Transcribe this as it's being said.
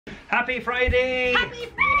Happy Friday! Happy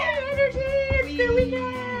Friday energy! It's the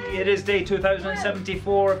weekend! It is day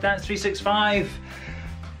 2074 of Dance 365.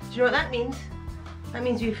 Do you know what that means? That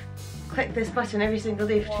means we've clicked this button every single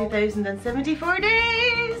day for 2074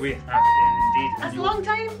 days! We have indeed. That's a long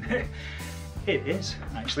time! It is,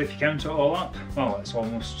 actually, if you count it all up. Well, it's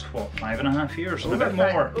almost, what, 5.5 years and a bit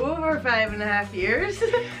more. Over 5.5 years.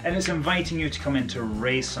 And it's inviting you to come in to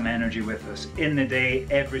raise some energy with us in the day,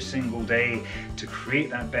 every single day, to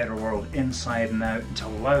create that better world inside and out, and to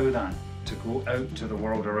allow that to go out to the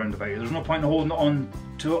world around about you. There's no point in holding on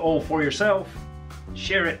to it all for yourself.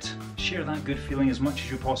 Share it. Share that good feeling as much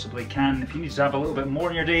as you possibly can. If you need to have a little bit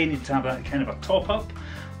more in your day, you need to have that kind of a top up,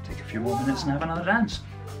 take a few more minutes and have another dance.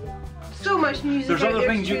 So much music. There's other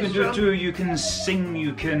things you can do too. You can sing,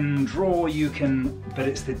 you can draw, but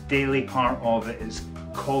it's the daily part of it. It's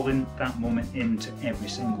calling that moment into every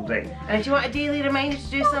single day. And if you want a daily reminder to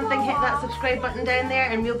do something, hit that subscribe button down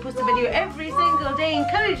there and we'll post a video every single day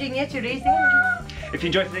encouraging you to raise the energy. If you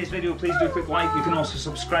enjoyed today's video, please do a quick like. You can also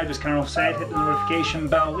subscribe, as Carol said, hit the notification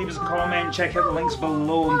bell, leave us a comment, check out the links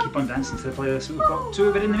below and keep on dancing to the playlist that we've got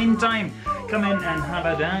too. But in the meantime, come in and have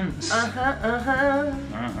a dance.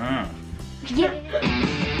 Yeah.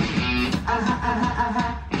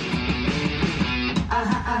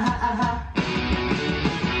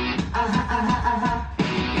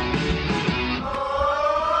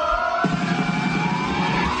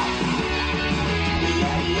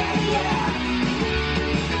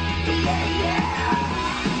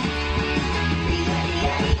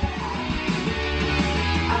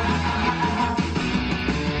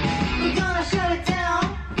 We're gonna shut it down.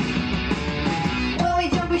 When we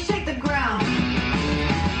jump, we shake the ground.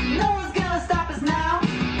 No one's gonna stop us now.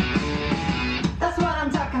 That's what I'm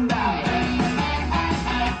talking about.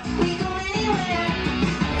 We go anywhere,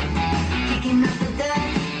 kicking up the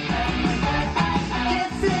dust. Get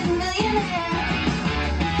set millionaire.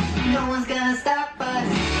 No one's gonna stop us.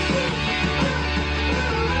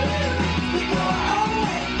 We go our own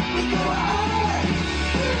way. We go our own way.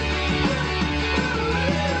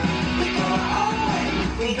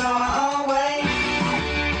 We go our own way. We go our own way.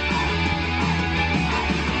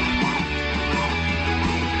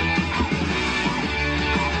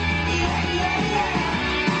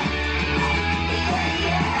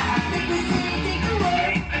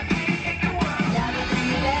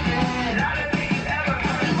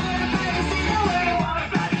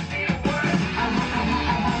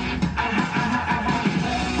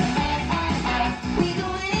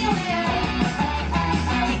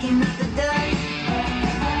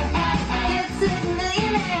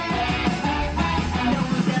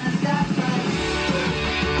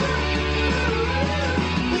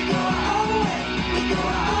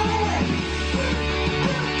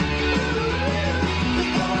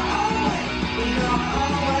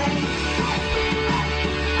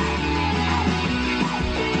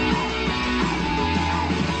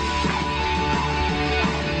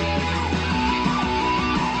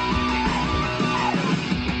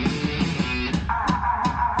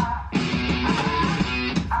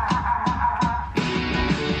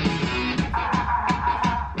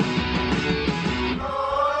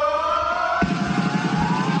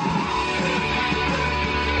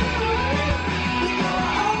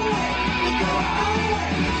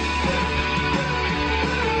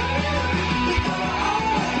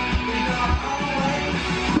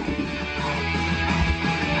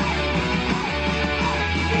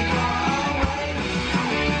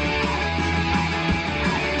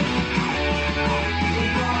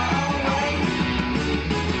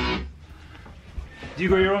 Do you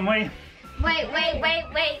go your own way? Wait. Wait.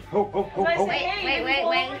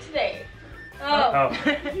 Today. Oh.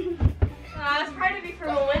 It's hard to be for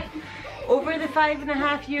a moment. Over the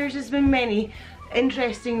 5.5 years, there's been many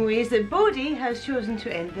interesting ways that Bodhi has chosen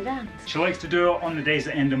to end the dance. She likes to do it on the days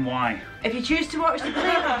that end in Y. If you choose to watch the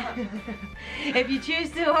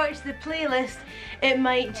playlist, it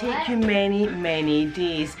might take you many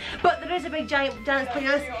days. But there is a big giant dance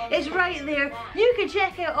playlist. It's right there. You can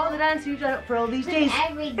check out all the dances we've done up for all these days.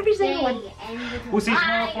 Every single one. We'll see you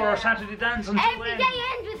tomorrow for our Saturday dance. Until Every then. day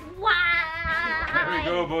ends with Y. There we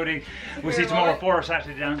go, Bodhi. We'll see you tomorrow for our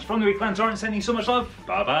Saturday dance. From the Wee Clan Torrance, sending you so much love.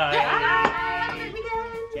 Bye bye.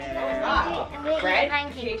 Bread?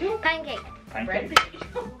 Pancake. Pancake. Bread.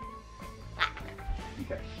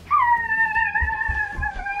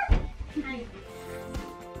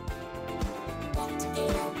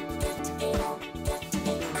 Okay.